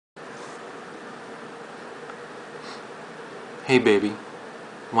Hey baby,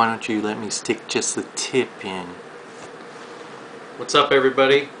 why don't you let me stick just the tip in? What's up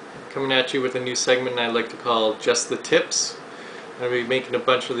everybody? Coming at you with a new segment I like to call Just the Tips. I'm going to be making a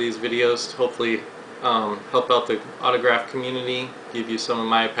bunch of these videos to hopefully help out the autograph community, give you some of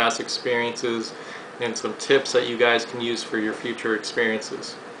my past experiences and some tips that you guys can use for your future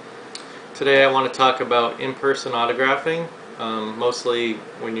experiences. Today I want to talk about in-person autographing. Mostly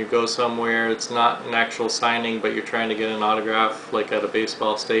when you go somewhere, it's not an actual signing, but you're trying to get an autograph, like at a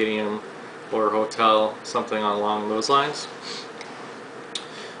baseball stadium or a hotel, something along those lines.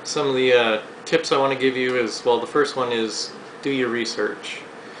 Some of the tips I want to give you is, well, the first one is do your research.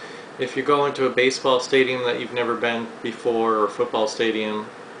 If you're going to a baseball stadium that you've never been before, or a football stadium,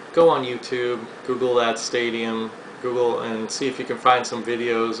 go on YouTube, Google that stadium, Google and see if you can find some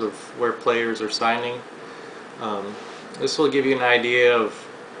videos of where players are signing. This will give you an idea of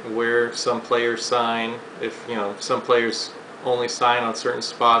where some players sign, if some players only sign on certain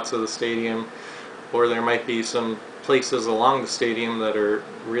spots of the stadium, or there might be some places along the stadium that are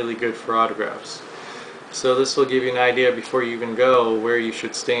really good for autographs. So this will give you an idea before you even go where you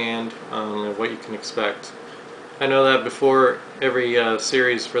should stand and what you can expect. I know that before every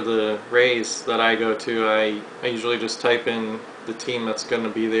series for the Rays that I go to, I usually just type in the team that's going to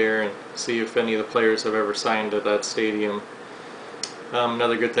be there and see if any of the players have ever signed at that stadium.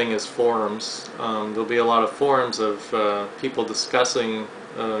 Another good thing is forums. There'll be a lot of forums of people discussing,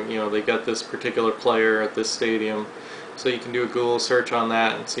 they got this particular player at this stadium, so you can do a Google search on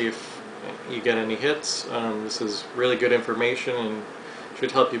that and see if you get any hits. This is really good information and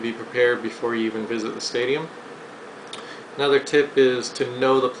should help you be prepared before you even visit the stadium. Another tip is to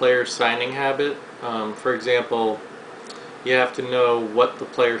know the player's signing habit. For example, you have to know what the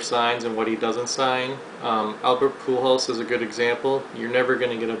player signs and what he doesn't sign. Albert Pujols is a good example. You're never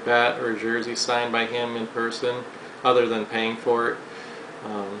going to get a bat or a jersey signed by him in person other than paying for it.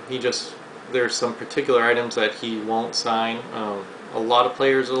 There's some particular items that he won't sign. A lot of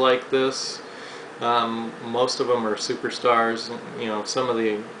players are like this. Most of them are superstars. Some of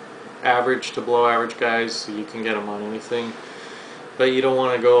the average to below average guys, so you can get them on anything. But you don't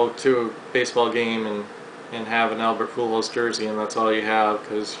want to go to a baseball game and have an Albert Pujols jersey and that's all you have,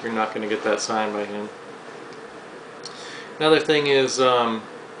 because you're not going to get that signed by him. Another thing is,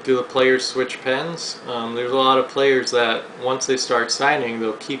 do the players switch pens? There's a lot of players that once they start signing,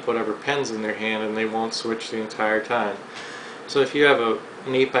 they'll keep whatever pens in their hand and they won't switch the entire time. So if you have an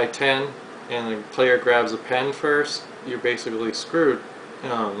 8x10 and the player grabs a pen first, you're basically screwed.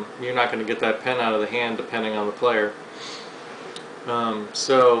 You're not going to get that pen out of the hand depending on the player.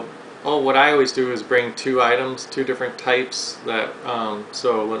 What I always do is bring two items, two different types that,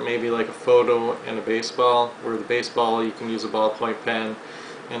 maybe like a photo and a baseball, where the baseball you can use a ballpoint pen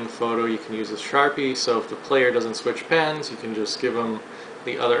and the photo you can use a Sharpie, so if the player doesn't switch pens, you can just give them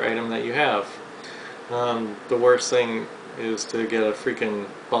the other item that you have. The worst thing is to get a freaking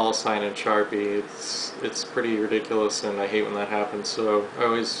ball sign in Sharpie. It's pretty ridiculous and I hate when that happens, so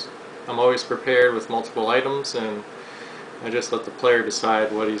I'm always prepared with multiple items and I just let the player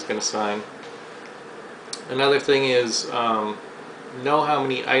decide what he's going to sign. Another thing is, know how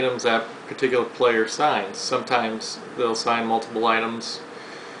many items that particular player signs. Sometimes they'll sign multiple items.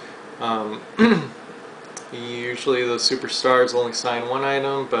 Usually the superstars only sign one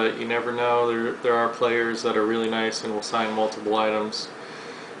item, but you never know. There are players that are really nice and will sign multiple items.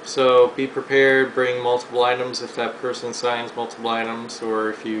 So be prepared, bring multiple items if that person signs multiple items,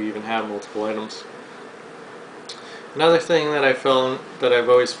 or if you even have multiple items. Another thing that I've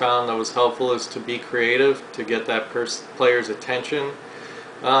always found that was helpful is to be creative to get that player's attention.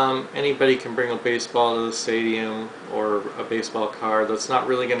 Anybody can bring a baseball to the stadium or a baseball card. That's not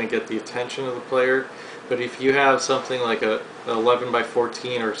really going to get the attention of the player. But if you have something like a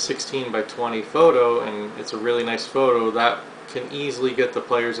 11x14 or 16x20 photo, and it's a really nice photo, that can easily get the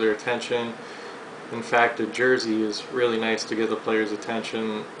players their attention. In fact, a jersey is really nice to get the players'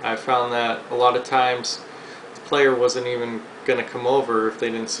 attention. I found that a lot of times the player wasn't even going to come over if they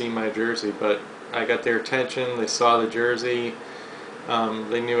didn't see my jersey, but I got their attention, they saw the jersey,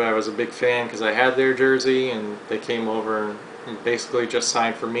 they knew I was a big fan because I had their jersey, and they came over and basically just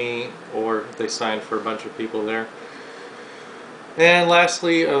signed for me, or they signed for a bunch of people there. And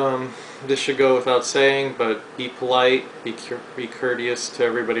lastly, this should go without saying, but be polite, be courteous to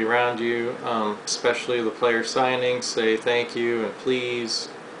everybody around you, especially the player signing. Say thank you and please.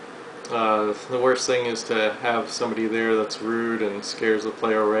 The worst thing is to have somebody there that's rude and scares the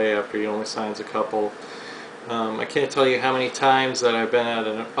player away after he only signs a couple. I can't tell you how many times that I've been at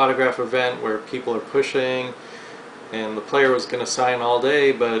an autograph event where people are pushing and the player was going to sign all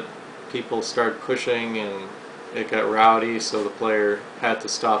day, but people started pushing and it got rowdy, so the player had to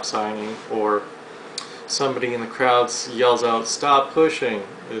stop signing, or somebody in the crowd yells out, "Stop pushing!"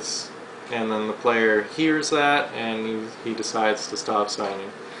 And then the player hears that and he decides to stop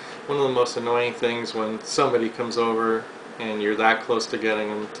signing. One of the most annoying things when somebody comes over and you're that close to getting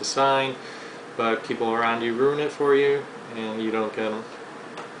them to sign, but people around you ruin it for you and you don't get them.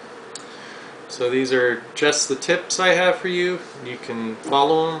 So these are just the tips I have for you. You can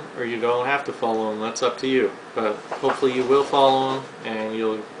follow them or you don't have to follow them. That's up to you. But hopefully you will follow them and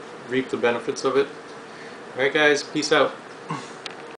you'll reap the benefits of it. Alright guys, peace out.